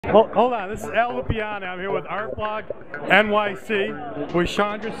Hold on, this is Lupiani. I'm here with Artblog NYC with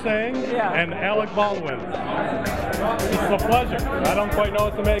Schandra Singh and Alec Baldwin. It's a pleasure. I don't quite know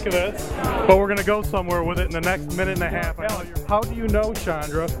what to make of this, but we're going to go somewhere with it in the next minute and a half. How do you know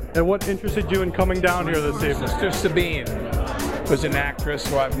Schandra, and what interested you in coming down here this evening? Sister Sabine was an actress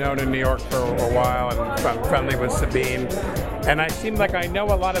who I've known in New York for a while, and I'm friendly with Sabine. And I seem like I know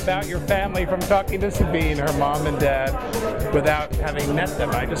a lot about your family from talking to Sabine, her mom and dad, without having met them.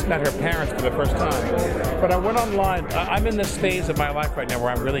 I just met her parents for the first time. But I went online. I'm in this phase of my life right now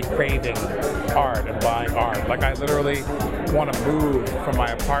where I'm really craving art and buying art. Like I literally want to move from my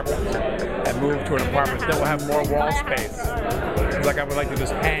apartment and move to an apartment that will have more wall space. It's like I would like to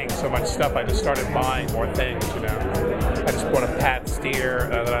just hang so much stuff. I just started buying more things, you know. I just bought a Pat Steer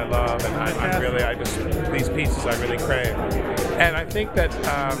that I love, and these pieces I really crave. And I think that,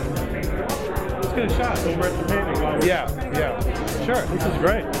 let's get a shot over at the painting. Yeah. Sure, this is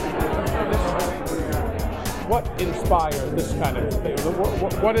great. What inspired this kind of thing?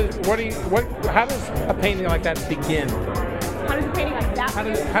 How does a painting like that begin? How does a painting like that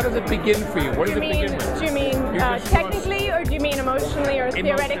begin? How does it begin for you? What does it begin with? Do you mean technically, or do you mean emotionally or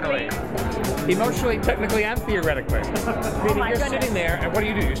theoretically? Emotionally, technically, and theoretically. Meaning you're sitting there, and what do?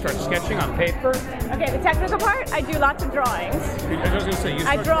 You start sketching on paper? Okay, the technical part, I do lots of drawings. I was going to say,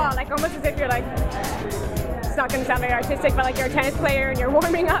 I draw, like almost as if you're like, it's not going to sound very artistic, but like you're a tennis player and you're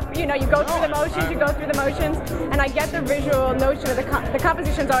warming up, you know, you go through the motions, and I get the visual notion of the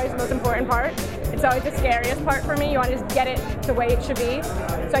composition is always the most important part. It's always the scariest part for me. You want to just get it the way it should be.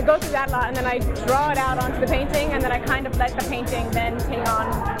 So I go through that a lot, and then I draw it out onto the painting, and then I kind of let the painting then take on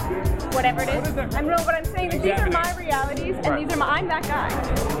whatever it is. What I'm saying is these are my realities, and these are I'm that guy.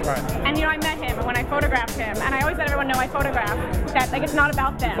 Right. And you know, I met him, and when I photographed him, and I always let everyone know I photograph, that like it's not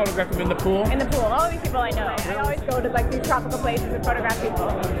about them. You photographed him in the pool? In the pool. All these people I know. I always go to like these tropical places and photograph people.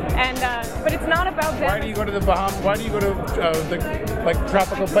 And but it's not about them. Why do you go to the Bahamas? Why do you go to the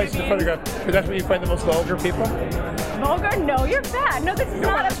tropical places to photograph? Because that's where you find the most vulgar people? Vulgar? No, you're bad. No, this is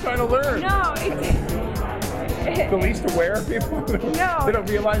not. I'm just trying to learn. No, the least aware of people? No. They don't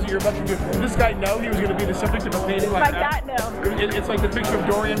realize you're about to do. Did this guy know he was going to be the subject of a painting like that? No. It's like the picture of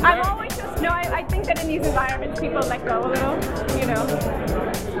Dorian Gray. I'm always just, I think that in these environments people let go a little, you know.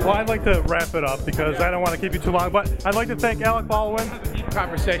 Well, I'd like to wrap it up because I don't want to keep you too long, but I'd like to thank Alec Baldwin.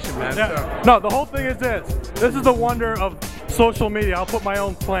 Conversation, man. Yeah. No, the whole thing is this. This is the wonder of social media. I'll put my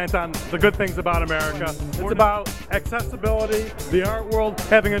own slant on the good things about America. It's about accessibility, the art world,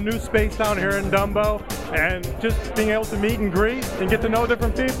 having a new space down here in DUMBO, and just being able to meet and greet and get to know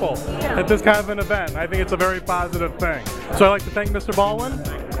different people at this kind of an event. I think it's a very positive thing. So I'd like to thank Mr. Baldwin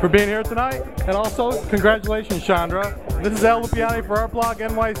for being here tonight, and also congratulations, Schandra. This is Lupiani for Artblog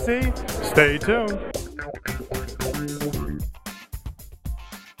NYC. Stay tuned.